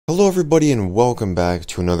Hello everybody and welcome back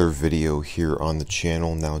to another video here on the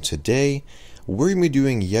channel. Now today we're going to be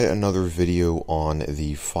doing yet another video on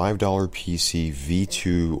the $5 PC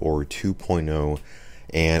V2 or 2.0,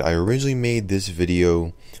 and I originally made this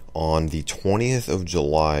video on the 20th of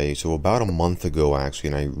July, so about a month ago actually,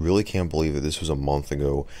 and I really can't believe that this was a month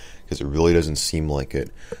ago because it really doesn't seem like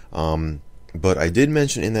it. But I did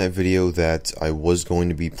mention in that video that I was going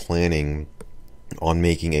to be planning on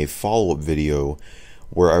making a follow-up video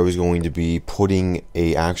where I was going to be putting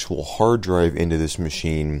a actual hard drive into this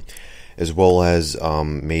machine, as well as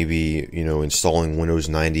maybe installing Windows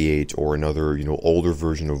 98 or another older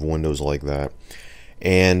version of Windows like that,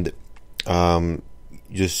 and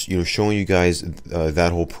just showing you guys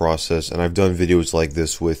that whole process. And I've done videos like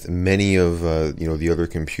this with many of the other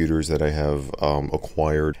computers that I have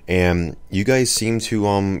acquired, and you guys seem to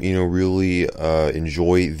really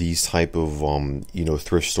enjoy these type of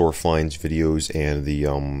thrift store finds videos and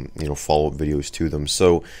the follow-up videos to them.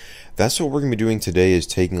 So that's what we're gonna be doing today, is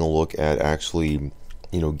taking a look at actually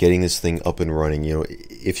getting this thing up and running.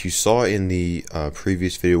 If you saw in the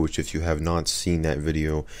previous video, which if you have not seen that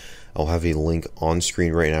video, I'll have a link on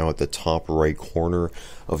screen right now at the top right corner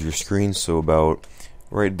of your screen, so about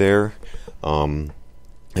right there,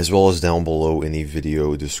 as well as down below in the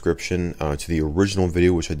video description to the original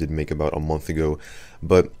video, which I did make about a month ago.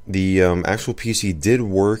 But the actual PC did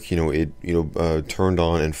work. It turned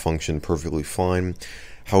on and functioned perfectly fine.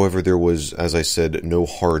 However, there was, as I said, no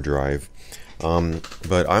hard drive.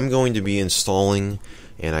 But I'm going to be installing,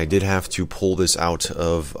 and I did have to pull this out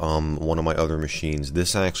of one of my other machines.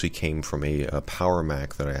 This actually came from a Power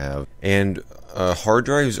Mac that I have, and hard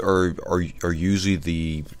drives are usually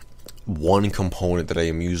the one component that I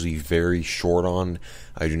am usually very short on.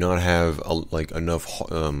 I do not have enough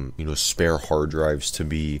spare hard drives to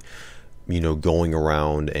be going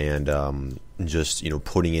around and just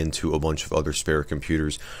putting into a bunch of other spare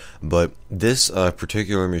computers. But this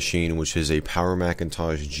particular machine, which is a Power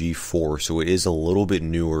Macintosh G4, so it is a little bit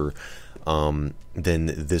newer than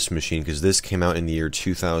this machine, because this came out in the year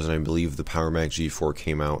 2000. I believe the Power Mac G4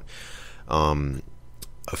 came out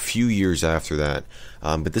a few years after that.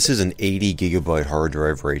 But this is an 80 gigabyte hard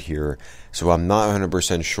drive right here, so I'm not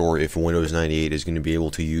 100% sure if Windows 98 is going to be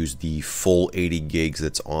able to use the full 80 gigs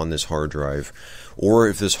that's on this hard drive, or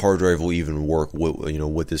if this hard drive will even work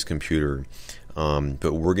with this computer.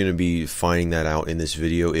 But we're going to be finding that out in this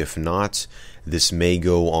video. If not, this may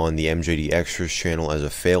go on the MJD Extras channel as a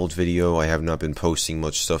failed video. I have not been posting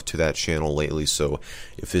much stuff to that channel lately, so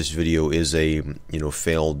if this video is a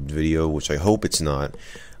failed video, which I hope it's not,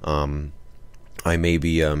 I may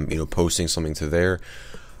be posting something to there.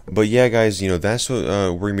 But yeah, guys, that's what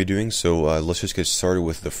we're gonna be doing. So let's just get started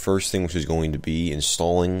with the first thing, which is going to be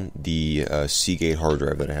installing the Seagate hard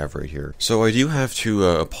drive that I have right here. So I do have to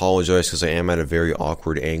apologize because I am at a very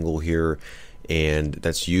awkward angle here, and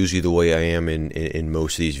that's usually the way I am in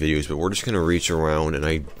most of these videos. But we're just gonna reach around, and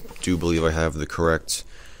I do believe I have the correct.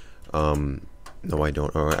 No, I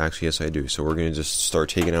don't. Oh, actually, yes, I do. So we're gonna just start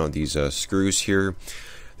taking out these screws here.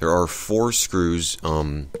 There are 4 screws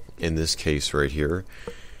in this case right here.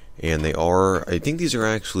 And they are, I think these are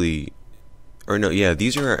actually, or no, yeah,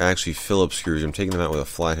 these are actually Phillips screws. I'm taking them out with a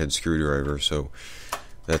flathead screwdriver, so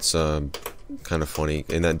that's kind of funny.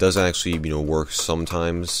 And that does actually, work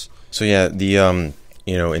sometimes. So yeah, the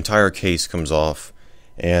entire case comes off,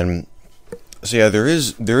 and so yeah, there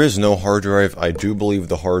is no hard drive. I do believe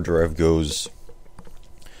the hard drive goes,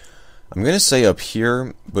 I'm gonna say up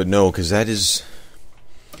here, but no, because that is.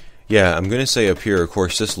 Yeah, I'm gonna say up here. Of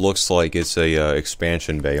course, this looks like it's a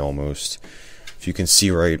expansion bay almost. If you can see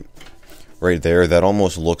right there, that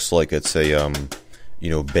almost looks like it's a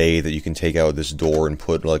bay that you can take out this door and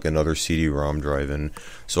put like another CD-ROM drive in.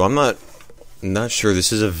 So I'm not sure.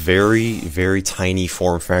 This is a very tiny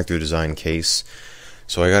form factor design case.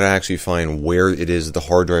 So I gotta actually find where it is the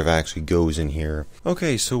hard drive actually goes in here.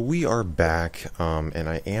 Okay, so we are back, and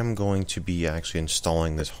I am going to be actually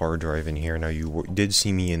installing this hard drive in here. Now, you did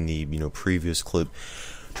see me in the previous clip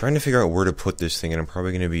trying to figure out where to put this thing, and I'm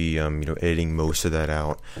probably going to be editing most of that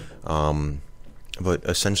out. But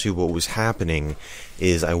essentially what was happening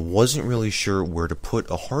is I wasn't really sure where to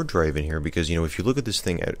put a hard drive in here, because if you look at this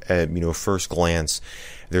thing at first glance,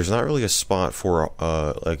 there's not really a spot for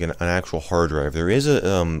like an actual hard drive. There is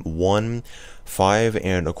a 1 5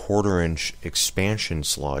 1/4 inch expansion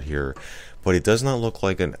slot here, but it does not look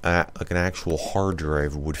like an actual hard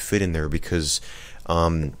drive would fit in there, because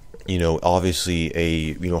obviously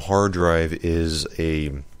a hard drive is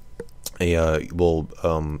a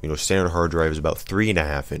standard hard drive is about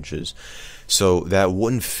 3.5 inches, so that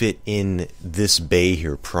wouldn't fit in this bay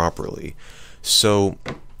here properly. So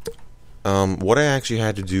What I actually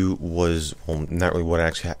had to do was, well, not really what I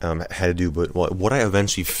actually had to do, but what I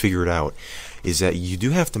eventually figured out is that you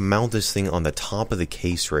do have to mount this thing on the top of the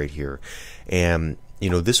case right here. And,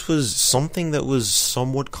 this was something that was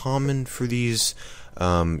somewhat common for these,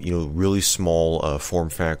 really small form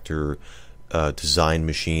factor design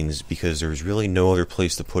machines, because there's really no other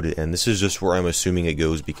place to put it, and this is just where I'm assuming it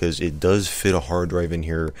goes, because it does fit a hard drive in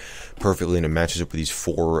here perfectly, and it matches up with these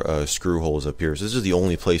 4 screw holes up here. So this is the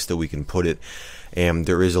only place that we can put it, and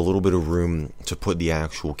there is a little bit of room to put the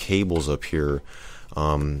actual cables up here.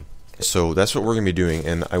 So that's what we're going to be doing,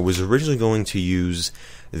 and I was originally going to use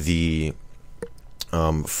the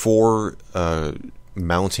 4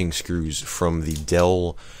 mounting screws from the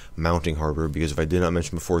Dell mounting hardware, because if I did not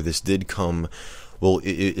mention before, this did come, well,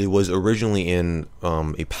 it was originally in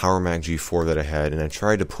a Power Mac G4 that I had, and I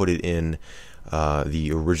tried to put it in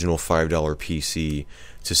the original $5 PC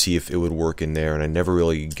to see if it would work in there, and I never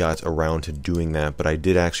really got around to doing that, but I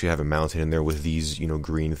did actually have it mounted in there with these,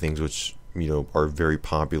 green things, which, are very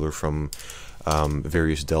popular from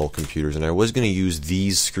various Dell computers, and I was going to use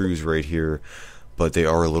these screws right here, but they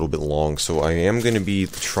are a little bit long, so I am going to be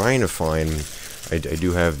trying to find, I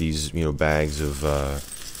do have these, bags of,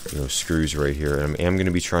 screws right here, and I am going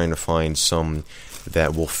to be trying to find some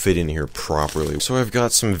that will fit in here properly. So I've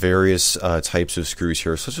got some various types of screws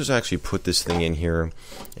here, so let's just actually put this thing in here,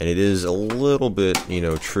 and it is a little bit,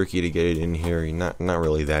 tricky to get it in here, not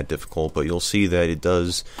really that difficult, but you'll see that it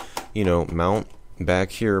does, mount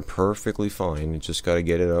back here perfectly fine. You just got to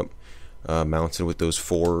get it up. Mounted with those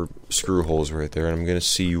 4 screw holes right there, and I'm going to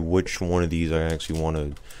see which one of these I actually want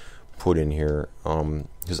to put in here,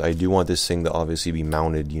 because I do want this thing to obviously be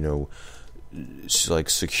mounted, like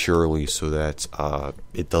securely, so that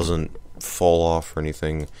it doesn't fall off or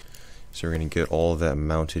anything. So we're going to get all of that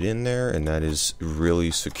mounted in there, and that is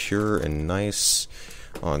really secure and nice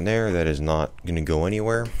on there. That is not going to go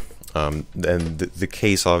anywhere. And the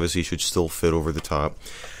case obviously should still fit over the top.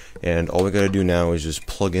 And all we got to do now is just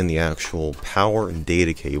plug in the actual power and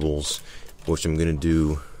data cables, which I'm going to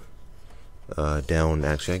do down.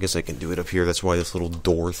 Actually, I guess I can do it up here. That's why this little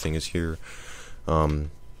door thing is here. So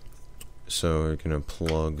we're going to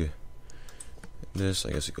plug this.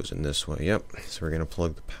 I guess it goes in this way. Yep. So we're going to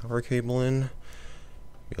plug the power cable in.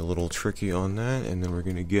 Be a little tricky on that. And then we're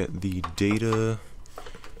going to get the data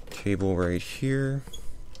cable right here.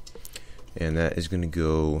 And that is going to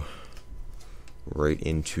go right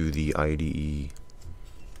into the IDE,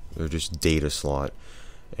 or just data slot.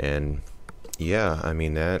 And yeah, I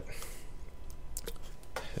mean, that,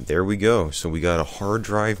 there we go. So we got a hard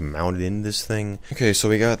drive mounted in this thing. Okay, so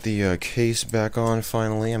we got the case back on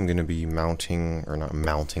finally. I'm going to be mounting, or not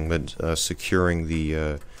mounting, but securing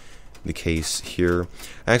the case here.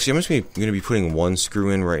 Actually, I'm just going to be putting 1 screw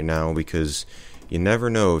in right now, because you never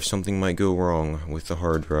know if something might go wrong with the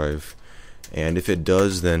hard drive. And if it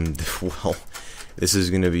does, then, well, this is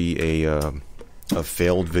going to be a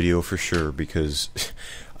failed video for sure, because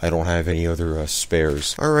I don't have any other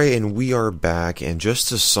spares. Alright, and we are back, and just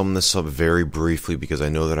to sum this up very briefly, because I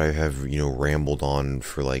know that I have, rambled on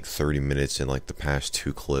for like 30 minutes in like the past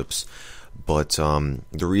 2 clips, but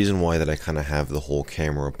the reason why that I kind of have the whole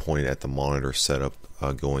camera pointed at the monitor setup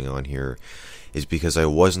going on here is because I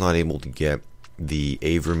was not able to get the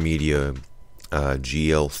AverMedia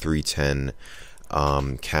GL310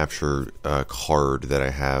 capture card that I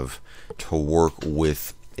have to work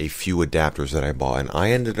with a few adapters that I bought, and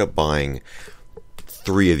I ended up buying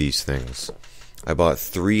 3 of these things. I bought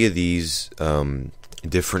 3 of these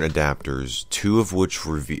different adapters, 2 of which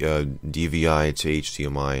were DVI to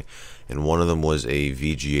HDMI, and one of them was a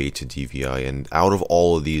VGA to DVI. And out of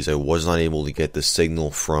all of these, I was not able to get the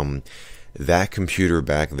signal from that computer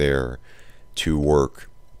back there to work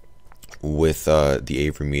with the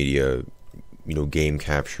AverMedia, game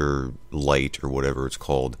capture Lite or whatever it's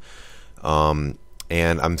called. And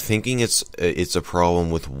I'm thinking it's a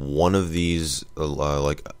problem with one of these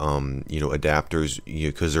adapters,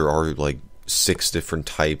 because there are like 6 different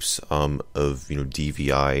types of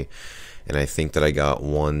DVI, and I think that I got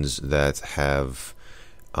ones that have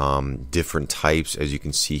different types. As you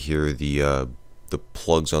can see here, the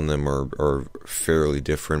plugs on them are fairly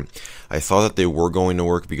different. I thought that they were going to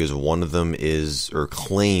work because one of them is, or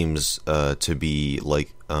claims to be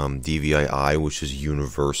like DVI-I, which is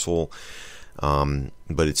universal,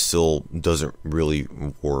 but it still doesn't really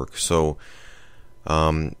work. So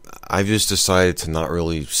I've just decided to not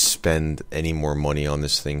really spend any more money on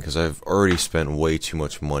this thing, because I've already spent way too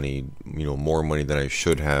much money, more money than I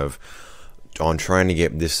should have, on trying to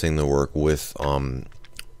get this thing to work with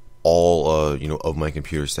all of my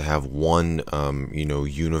computers to have one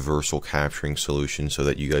universal capturing solution, so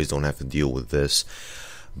that you guys don't have to deal with this.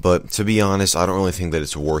 But to be honest, I don't really think that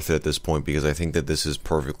it's worth it at this point, because I think that this is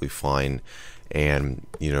perfectly fine. And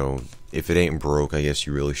if it ain't broke, I guess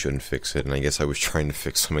you really shouldn't fix it. And I guess I was trying to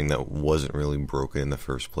fix something that wasn't really broken in the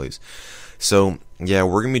first place. So yeah,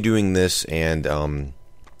 we're gonna be doing this, and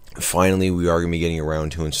finally we are gonna be getting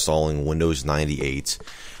around to installing Windows 98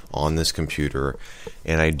 on this computer.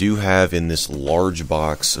 And I do have, in this large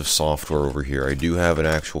box of software over here, I do have an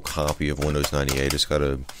actual copy of Windows 98. I just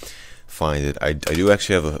gotta find it. I do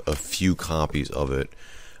actually have a few copies of it.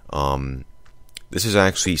 This is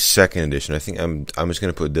actually second edition. I think I'm just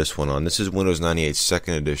going to put this one on. This is Windows 98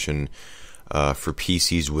 second edition for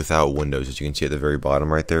PCs without Windows, as you can see at the very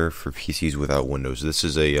bottom right there, for PCs without Windows. This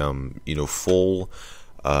is a full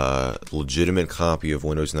legitimate copy of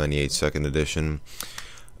Windows 98 second edition.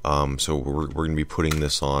 So we're going to be putting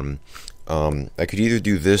this on. I could either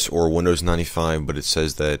do this or Windows 95, but it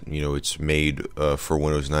says that it's made for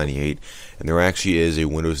Windows 98, and there actually is a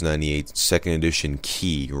Windows 98 second edition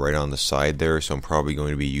key right on the side there, so I'm probably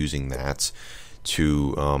going to be using that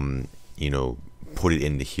to put it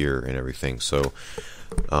into here and everything. So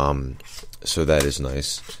so that is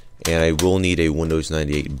nice. And I will need a Windows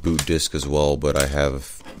 98 boot disk as well, but I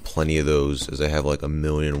have plenty of those, as I have like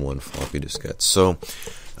 1,000,001 floppy diskettes. So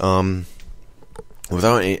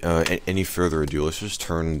without any further ado, let's just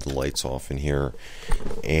turn the lights off in here,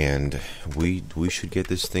 and we should get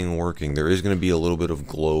this thing working. There is going to be a little bit of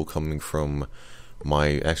glow coming from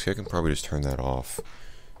my... Actually, I can probably just turn that off.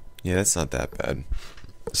 Yeah, that's not that bad.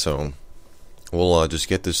 So we'll just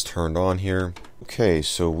get this turned on here. Okay,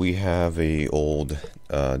 so we have a old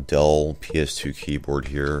Dell PS2 keyboard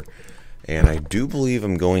here, and I do believe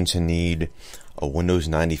I'm going to need a Windows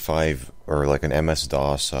 95 or like an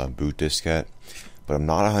MS-DOS boot diskette. But I'm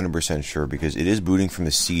not 100% sure, because it is booting from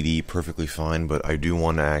the CD perfectly fine, but I do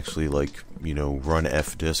want to actually run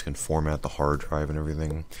fdisk and format the hard drive and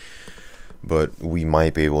everything. But we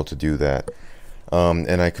might be able to do that.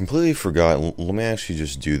 And I completely forgot. Let me actually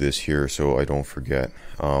just do this here so I don't forget.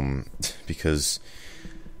 Because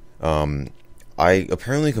I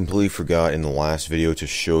apparently completely forgot in the last video to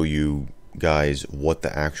show you guys what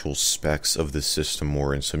the actual specs of the system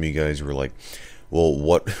were, and some of you guys were like, well,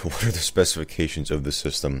 what are the specifications of the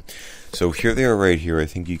system? So here they are right here. I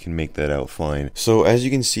think you can make that out fine. So as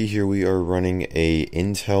you can see here, we are running a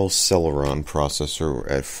Intel Celeron processor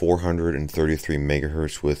at 433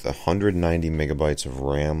 megahertz with 190 megabytes of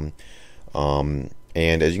RAM. And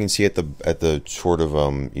as you can see at the sort of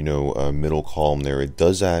middle column there, it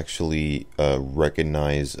does actually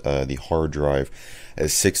recognize the hard drive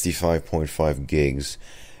as 65.5 gigs.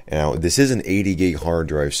 Now, this is an 80 gig hard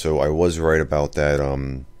drive, so I was right about that,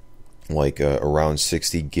 around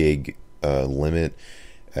 60 gig limit,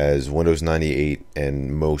 as Windows 98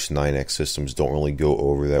 and most 9X systems don't really go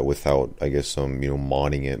over that without, I guess,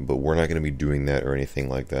 modding it, but we're not going to be doing that or anything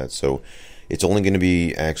like that. So it's only going to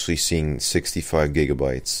be actually seeing 65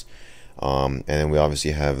 gigabytes. And then we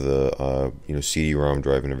obviously have the CD-ROM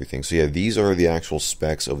drive and everything. So yeah, these are the actual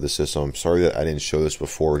specs of the system. I'm sorry that I didn't show this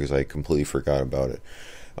before, because I completely forgot about it.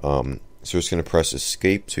 So we're just going to press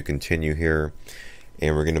escape to continue here,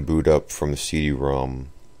 and we're going to boot up from the CD-ROM.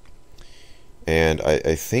 And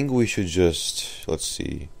I think we should just, let's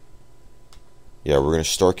see. Yeah, we're going to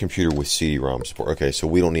start computer with CD-ROM support. Okay, so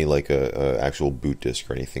we don't need like a actual boot disk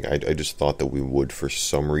or anything. I just thought that we would for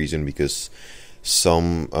some reason, because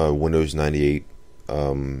some Windows 98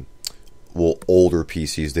 older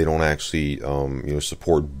PCs, they don't actually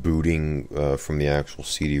support booting from the actual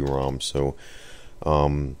CD-ROM. So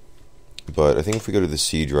but I think if we go to the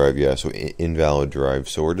C drive, yeah, so invalid drive.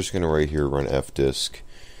 So we're just going to right here run fdisk,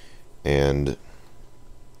 and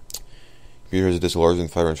computer has a disk larger than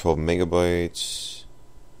 512 megabytes.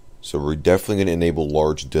 So we're definitely going to enable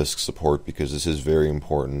large disk support, because this is very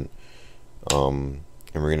important. And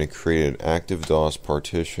we're going to create an active DOS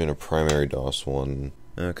partition, a primary DOS one.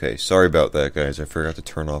 Okay, sorry about that, guys. I forgot to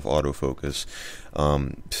turn off autofocus.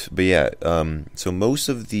 But yeah, so most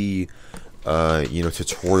of the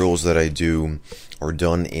tutorials that I do are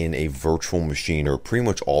done in a virtual machine, or pretty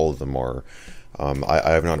much all of them are.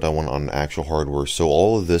 I have not done one on actual hardware, so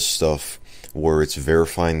all of this stuff where it's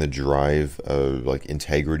verifying the drive, like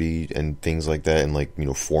integrity and things like that,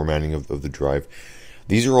 and formatting of the drive,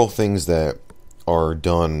 these are all things that are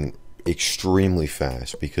done extremely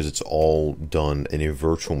fast, because it's all done in a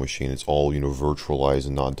virtual machine. It's all virtualized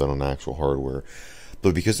and not done on actual hardware.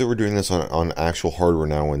 But because they were doing this on actual hardware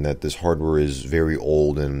now, and that this hardware is very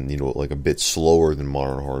old and like a bit slower than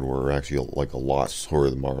modern hardware, or actually like a lot slower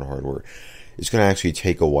than modern hardware, it's going to actually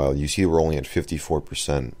take a while. You see we're only at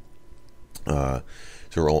 54%. So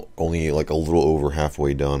we're only like a little over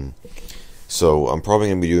halfway done. So I'm probably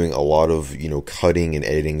going to be doing a lot of, cutting and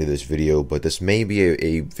editing to this video, but this may be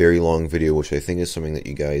a very long video, which I think is something that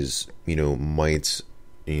you guys, might,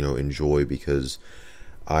 enjoy, because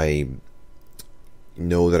I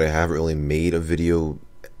know that I haven't really made a video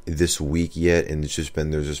this week yet, and there's just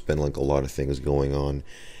been like a lot of things going on.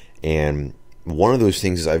 And one of those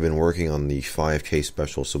things is I've been working on the 5K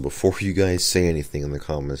special. So before you guys say anything in the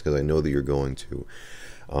comments, because I know that you're going to,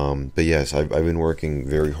 but yes, I've been working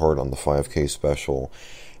very hard on the 5K special,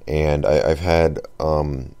 and I've had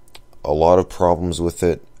a lot of problems with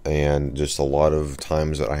it, and just a lot of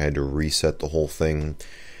times that I had to reset the whole thing.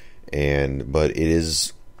 But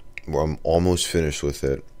I'm almost finished with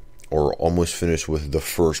it, or almost finished with the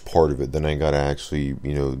first part of it. Then I gotta actually,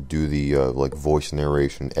 do the like voice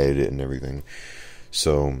narration, edit it, and everything.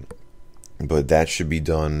 So, but that should be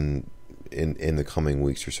done in the coming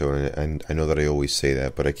weeks or so. And I know that I always say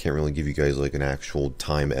that, but I can't really give you guys like an actual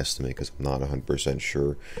time estimate because I'm not 100%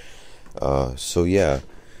 sure. So yeah,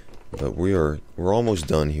 but we're almost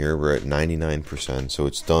done here. We're at 99%, so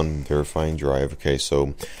it's done. Verifying drive. Okay,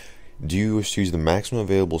 so do you wish to use the maximum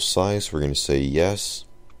available size? So we're going to say yes.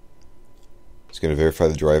 It's going to verify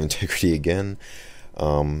the drive integrity again.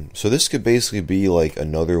 So this could basically be like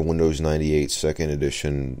another Windows 98 second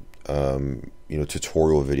edition,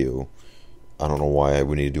 tutorial video. I don't know why I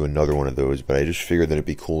would need to do another one of those, but I just figured that it'd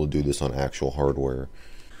be cool to do this on actual hardware.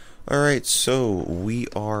 Alright, so we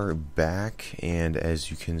are back, and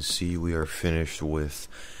as you can see, we are finished with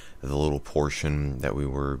the little portion that we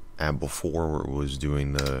were at before, where it was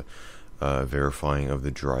doing the verifying of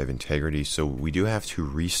the drive integrity. So we do have to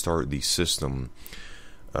restart the system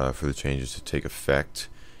for the changes to take effect,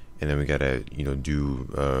 and then we gotta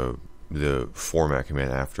do the format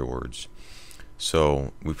command afterwards.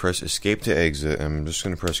 So we press escape to exit, and I'm just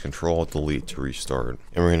going to press Control-Delete to restart.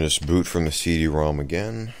 And we're going to just boot from the CD-ROM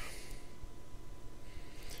again.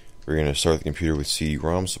 We're going to start the computer with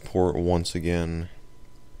CD-ROM support once again.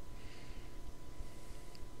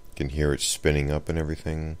 You can hear it spinning up and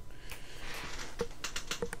everything.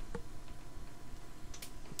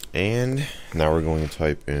 And now we're going to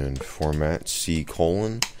type in format C:.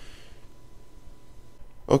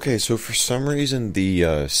 Okay, so for some reason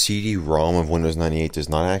the CD-ROM of Windows 98 does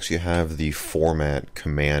not actually have the format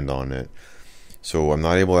command on it. So I'm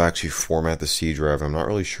not able to actually format the C drive. I'm not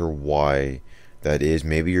really sure why that is.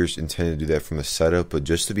 Maybe you're intended to do that from the setup, but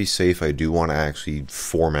just to be safe, I do want to actually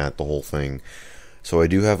format the whole thing. So I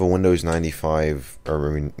do have a Windows 95, or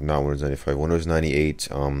I mean, not Windows 95, Windows 98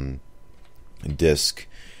 disk,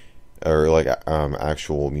 or like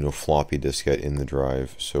actual floppy diskette in the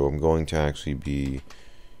drive. So I'm going to actually be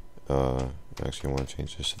actually I want to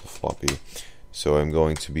change this to the floppy. So I'm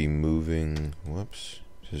going to be moving, whoops,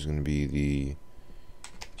 this is going to be the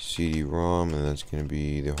CD-ROM, and that's going to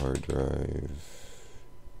be the hard drive.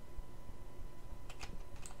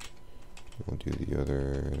 We'll do the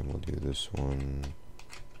other, and we'll do this one.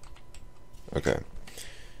 Okay.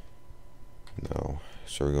 No.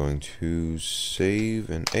 So we're going to save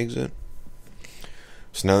and exit.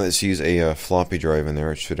 So now that it sees a floppy drive in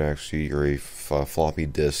there, it should actually, or a floppy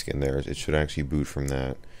disk in there, it should actually boot from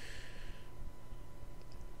that.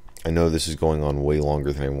 I know this is going on way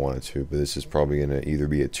longer than I wanted to, but this is probably going to either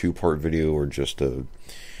be a two-part video or just a,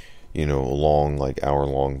 a long, like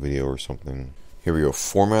hour-long video or something. Here we go.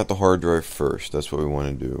 Format the hard drive first. That's what we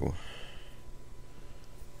want to do.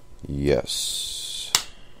 Yes.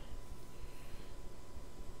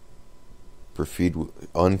 Proceed with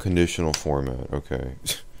unconditional format. Okay.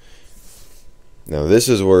 Now this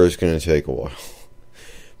is where it's going to take a while,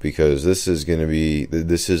 because this is going to be,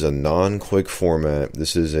 this is a non-quick format.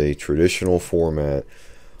 This is a traditional format.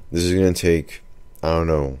 This is going to take, I don't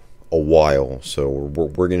know, a while. So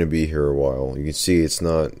we're going to be here a while. You can see it's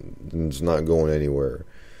not going anywhere.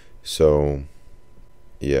 So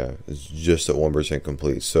yeah, it's just at 1%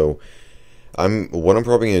 complete. So what I'm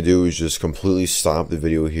probably going to do is just completely stop the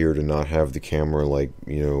video here to not have the camera like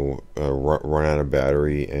run out of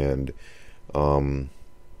battery, and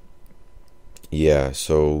yeah,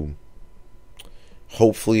 so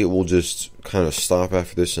hopefully it will just kind of stop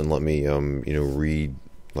after this and let me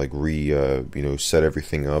set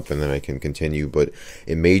everything up, and then I can continue. But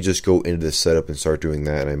it may just go into the setup and start doing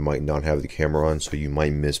that, and I might not have the camera on, so you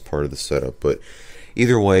might miss part of the setup. But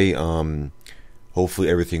either way, hopefully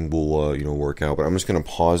everything will work out. But I'm just going to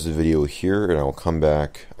pause the video here, and I'll come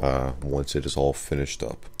back once it is all finished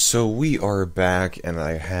up. So we are back, and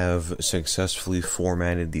I have successfully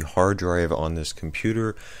formatted the hard drive on this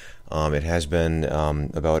computer. It has been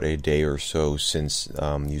about a day or so since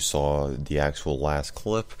you saw the actual last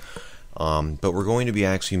clip. But we're going to be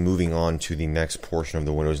actually moving on to the next portion of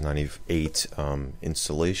the Windows 98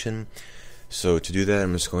 installation. So to do that,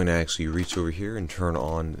 I'm just going to actually reach over here and turn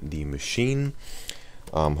on the machine.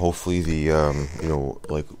 Hopefully the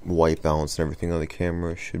like white balance and everything on the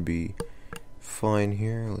camera should be fine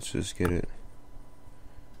here. Let's just get it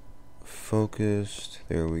focused.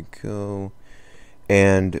 There we go.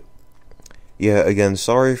 And yeah, again,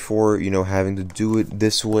 sorry for having to do it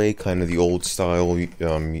this way, kind of the old style,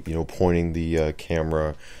 pointing the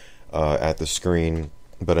camera at the screen.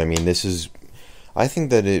 But I mean, I think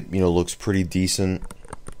that it looks pretty decent,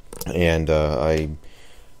 and I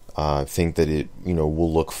think that it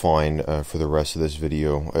will look fine for the rest of this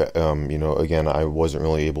video. Again, I wasn't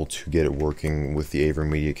really able to get it working with the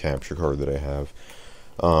AverMedia capture card that I have.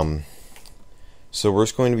 So we're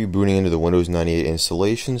just going to be booting into the Windows 98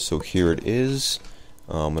 installation. So here it is,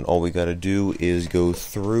 and all we got to do is go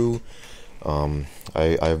through.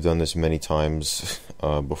 I've done this many times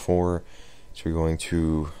before. So we're going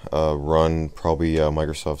to run probably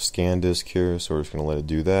Microsoft ScanDisk here. So we're just going to let it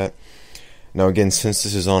do that. Now again, since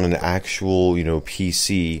this is on an actual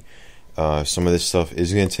PC, some of this stuff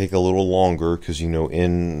is going to take a little longer because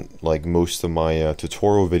in like most of my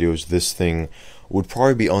tutorial videos, this thing would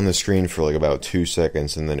probably be on the screen for like about 2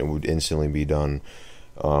 seconds and then it would instantly be done.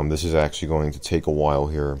 This is actually going to take a while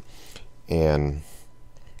here, and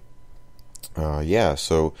yeah,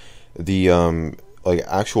 so the like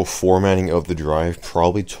actual formatting of the drive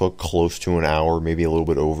probably took close to an hour, maybe a little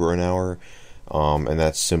bit over an hour. And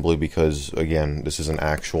that's simply because, again, this is an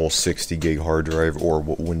actual 60 gig hard drive, or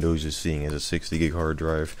what Windows is seeing as a 60 gig hard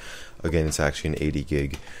drive. Again, it's actually an 80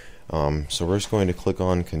 gig. So we're just going to click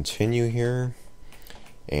on continue here,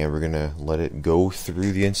 and we're going to let it go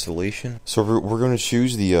through the installation. So we're going to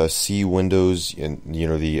choose the C Windows, and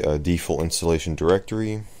the default installation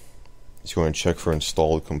directory. It's going to check for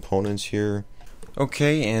installed components here.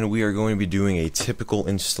 Okay, and we are going to be doing a typical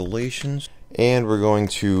installation. And we're going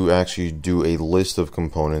to actually do a list of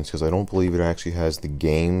components because I don't believe it actually has the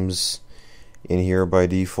games in here by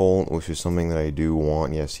default, which is something that I do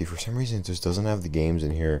want. Yeah, see, for some reason it just doesn't have the games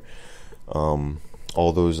in here. All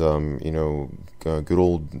those, good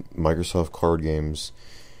old Microsoft card games.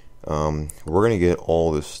 We're going to get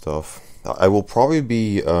all this stuff. I will probably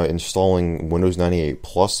be installing Windows 98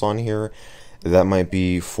 Plus on here. That might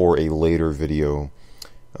be for a later video.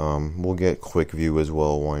 We'll get Quick View as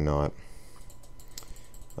well, why not?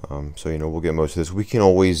 So we'll get most of this. We can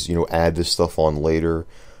always add this stuff on later,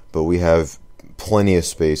 but we have plenty of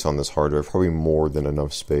space on this hard drive, probably more than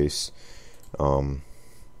enough space to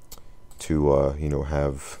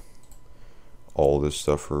have all this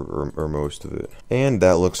stuff or most of it. And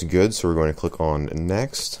that looks good, so we're going to click on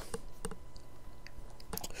next,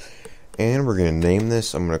 and we're going to name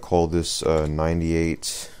this. I'm going to call this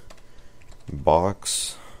 98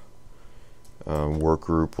 box. Work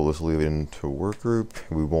group, we'll just leave it into work group.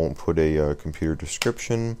 We won't put a computer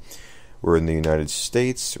description. We're in the United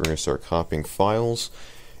States. We're going to start copying files,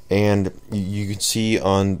 and you can see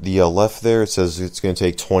on the left there it says it's going to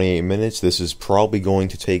take 28 minutes. This is probably going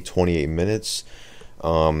to take 28 minutes,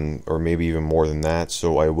 or maybe even more than that.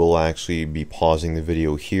 So I will actually be pausing the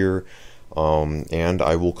video here, and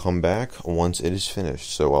I will come back once it is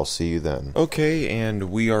finished. So I'll see you then. Okay, and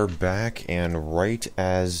we are back, and right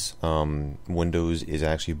as Windows is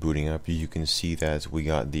actually booting up, you can see that we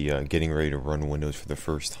got the getting ready to run Windows for the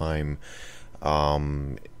first time a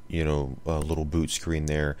little boot screen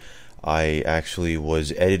there. I actually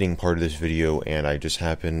was editing part of this video, and I just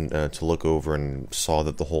happened to look over and saw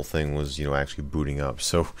that the whole thing was actually booting up.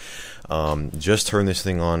 So just turned this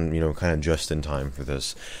thing on kind of just in time for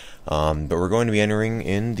this. But we're going to be entering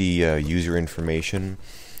in the user information.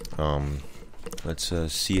 Let's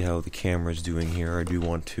see how the camera's doing here. I do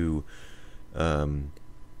want to,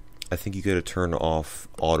 I think you gotta turn off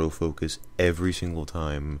autofocus every single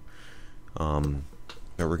time.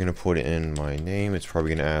 Now we're gonna put in my name. It's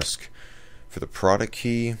probably gonna ask for the product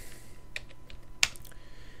key.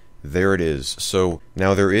 There it is. So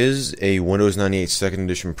now there is a Windows 98 2nd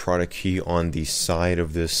Edition product key on the side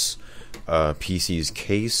of this PC's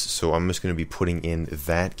case, so I'm just going to be putting in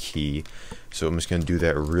that key. So I'm just going to do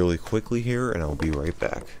that really quickly here, and I'll be right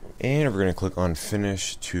back. And we're going to click on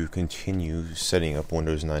Finish to continue setting up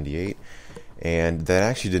Windows 98. And that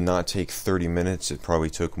actually did not take 30 minutes. It probably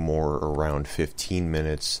took more around 15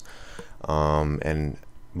 minutes. And,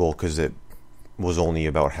 well, because it was only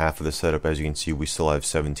about half of the setup. As you can see, we still have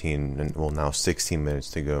 17, and well, now 16 minutes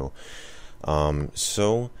to go.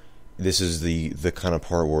 So this is the kind of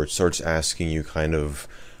part where it starts asking you kind of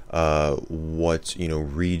what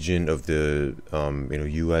region of the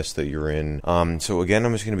US that you're in. So again,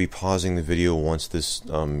 I'm just going to be pausing the video once this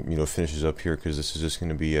finishes up here, because this is just going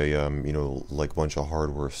to be a like a bunch of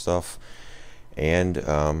hardware stuff, and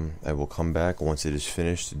I will come back once it is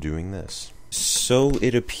finished doing this. So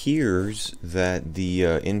it appears that the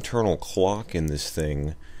internal clock in this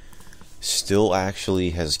thing still actually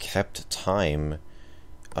has kept time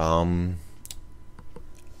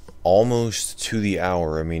almost to the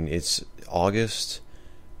hour. I mean, it's August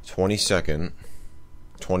 22nd,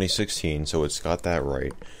 2016, so it's got that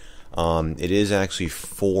right. It is actually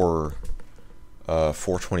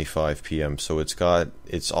 4:25 p.m., so it's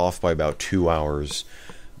off by about 2 hours.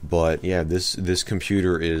 But yeah, this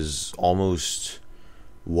computer is almost,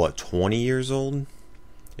 what, 20 years old?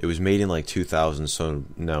 It was made in like 2000, so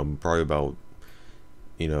now probably about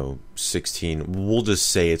 16. We'll just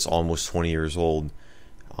say it's almost 20 years old.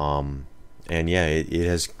 And yeah, it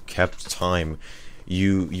has kept time.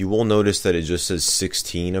 You will notice that it just says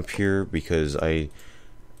 16 up here, because I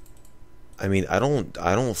mean, I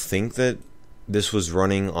don't think that this was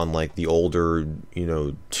running on like the older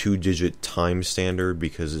 2-digit time standard,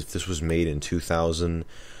 because if this was made in 2000,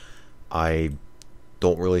 I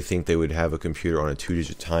don't really think they would have a computer on a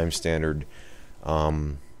 2-digit time standard.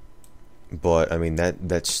 But I mean,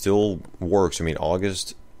 that still works. I mean,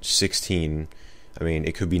 August 16, I mean,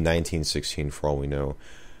 it could be 1916 for all we know.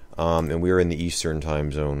 And we are in the Eastern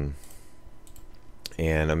time zone.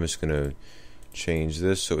 And I'm just gonna change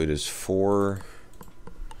this so it is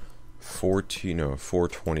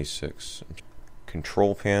 426.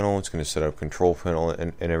 Control panel, it's going to set up control panel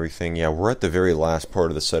and everything. Yeah, we're at the very last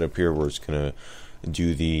part of the setup here, where it's going to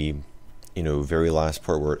do the very last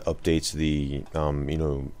part where it updates the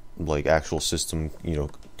like actual system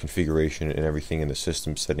configuration and everything in the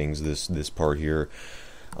system settings. This part here,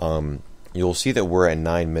 you'll see that we're at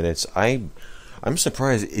 9 minutes. I'm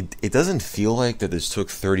surprised it doesn't feel like that this took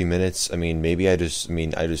 30 minutes. I mean, maybe I just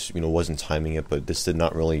wasn't timing it, but this did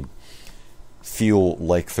not really feel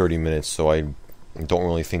like 30 minutes, so I don't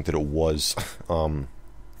really think that it was.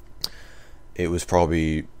 It was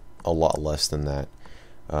probably a lot less than that.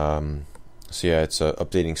 So yeah, it's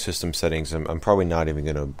updating system settings. I'm probably not even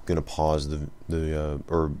gonna pause the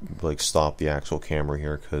or like stop the actual camera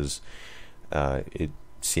here, because it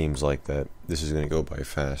seems like that this is gonna go by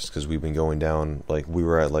fast, because we've been going down. Like, we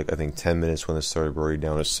were at like I think 10 minutes when this started. We're already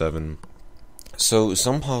down to 7. So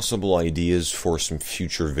some possible ideas for some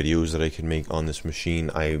future videos that I can make on this machine.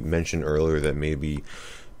 I mentioned earlier that maybe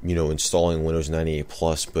installing Windows 98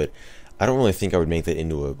 Plus, but I don't really think I would make that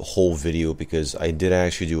into a whole video, because I did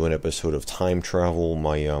actually do an episode of time travel,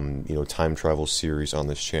 my time travel series on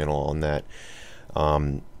this channel on that.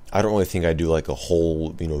 I don't really think I'd do like a whole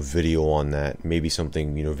video on that. Maybe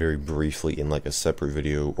something very briefly in like a separate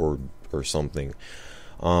video or something.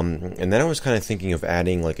 And then I was kind of thinking of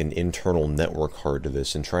adding like an internal network card to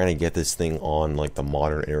this and trying to get this thing on like the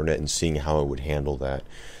modern internet and seeing how it would handle that,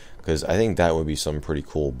 because I think that would be something pretty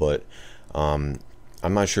cool. But I'm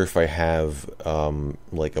not sure if I have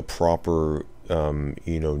like a proper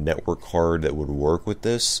network card that would work with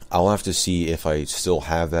this. I'll have to see if I still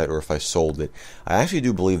have that or if I sold it. I actually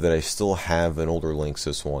do believe that I still have an older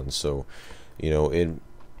Linksys one, so it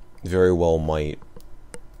very well might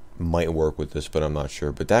work with this, but I'm not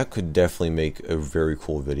sure. But that could definitely make a very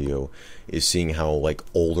cool video, is seeing how like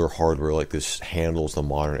older hardware like this handles the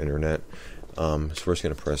modern internet. So we're just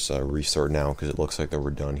gonna press restart now, because it looks like that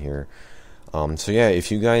we're done here. So yeah,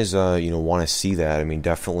 if you guys want to see that, I mean,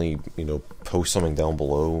 definitely post something down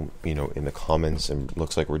below in the comments. And it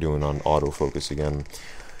looks like we're doing on autofocus again.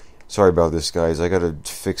 Sorry about this, guys. I gotta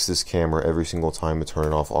fix this camera every single time to turn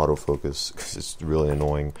it off autofocus, because it's really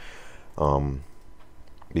annoying.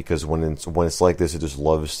 Because when it's like this, it just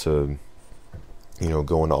loves to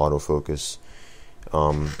go into autofocus.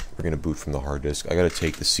 We're gonna boot from the hard disk. I gotta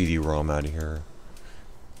take the CD-ROM out of here,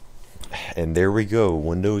 and there we go.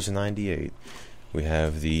 Windows 98. We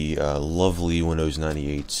have the lovely Windows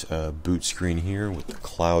 98 boot screen here with the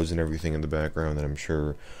clouds and everything in the background that I'm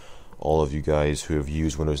sure all of you guys who have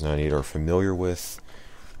used Windows 98 are familiar with.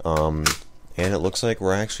 And it looks like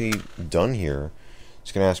we're actually done here.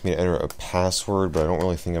 It's going to ask me to enter a password, but I don't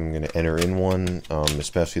really think I'm going to enter in one,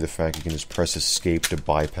 especially the fact you can just press escape to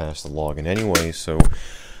bypass the login anyway. So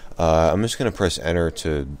I'm just going to press enter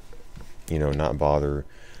to, not bother.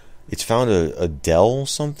 It's found a Dell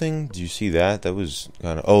something. Do you see that? That was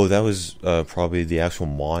kind of, oh, that was probably the actual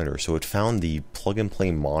monitor. So it found the plug-and-play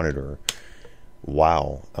monitor.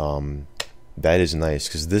 Wow, that is nice,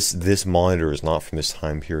 because this monitor is not from this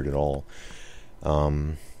time period at all.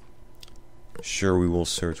 Sure, we will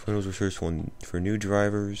search Windows Research for new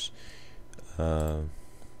drivers. Oh,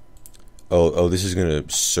 this is gonna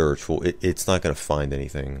search. Well, it's not gonna find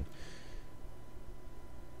anything.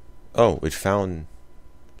 Oh, it found.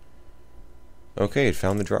 Okay, it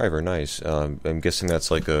found the driver. Nice. I'm guessing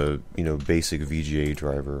that's like a basic VGA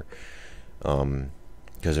driver.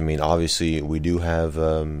 Because I mean, obviously we do have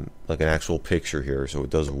like an actual picture here, so it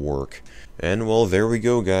does work. And well, there we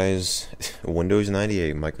go, guys. Windows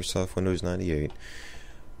 98, Microsoft Windows 98,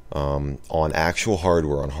 on actual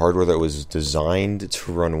hardware, on hardware that was designed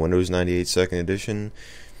to run Windows 98 Second Edition.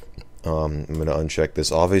 I'm gonna uncheck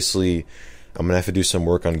this. Obviously, I'm gonna have to do some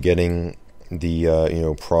work on getting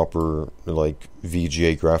the proper like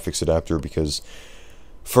VGA graphics adapter, because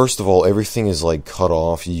first of all, everything is like cut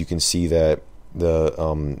off. You can see that the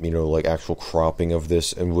like actual cropping of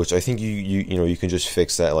this, and which I think you can just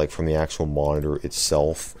fix that like from the actual monitor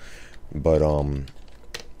itself. But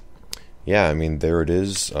yeah, I mean, there it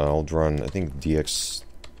is. I'll run, I think DX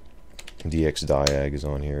Diag is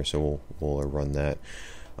on here, so we'll run that.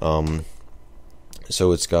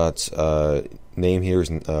 So it's got name here is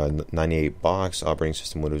 98 box, operating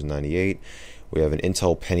system Windows 98. We have an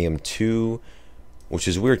Intel Pentium 2, which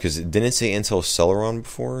is weird because it didn't say Intel Celeron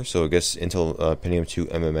before, so I guess Intel Pentium 2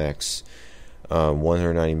 MMX,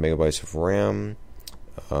 190 megabytes of RAM.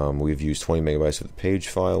 We've used 20 megabytes of the page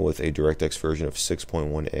file with a DirectX version of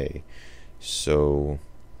 6.1a. So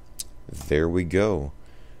there we go.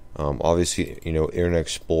 Obviously, Internet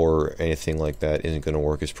Explorer, anything like that isn't going to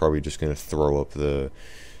work. It's probably just going to throw up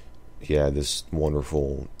this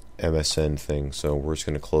wonderful MSN thing. So we're just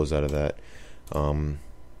going to close out of that.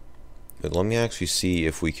 But let me actually see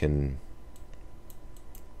if we can.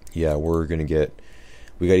 Yeah, we got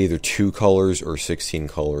either 2 colors or 16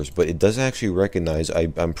 colors, but it does actually recognize.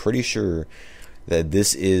 I'm pretty sure that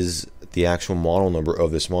this is the actual model number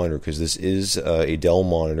of this monitor, because this is a Dell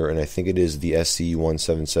monitor, and I think it is the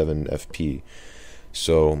SC177FP.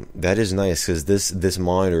 So that is nice, because this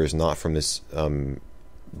monitor is not from this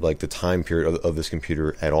like the time period of this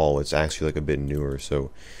computer at all. It's actually like a bit newer,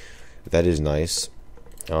 so that is nice.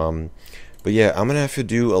 But yeah, I'm gonna have to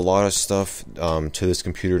do a lot of stuff to this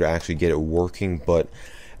computer to actually get it working, but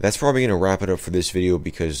that's probably gonna wrap it up for this video,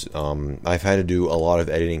 because I've had to do a lot of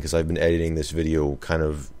editing, because I've been editing this video kind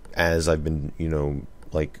of as I've been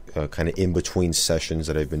kind of in between sessions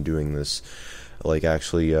that I've been doing this, like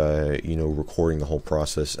actually recording the whole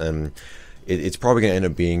process, and it's probably gonna end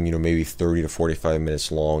up being maybe 30 to 45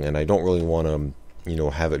 minutes long, and I don't really want to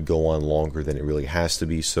have it go on longer than it really has to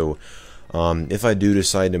be. So if I do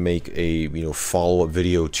decide to make a follow-up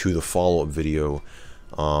video to the follow-up video,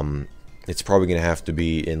 it's probably gonna have to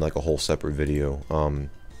be in like a whole separate video.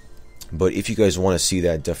 But if you guys want to see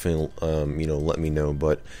that, definitely let me know.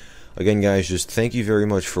 But again, guys, just thank you very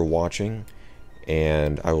much for watching,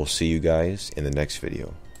 and I will see you guys in the next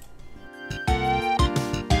video.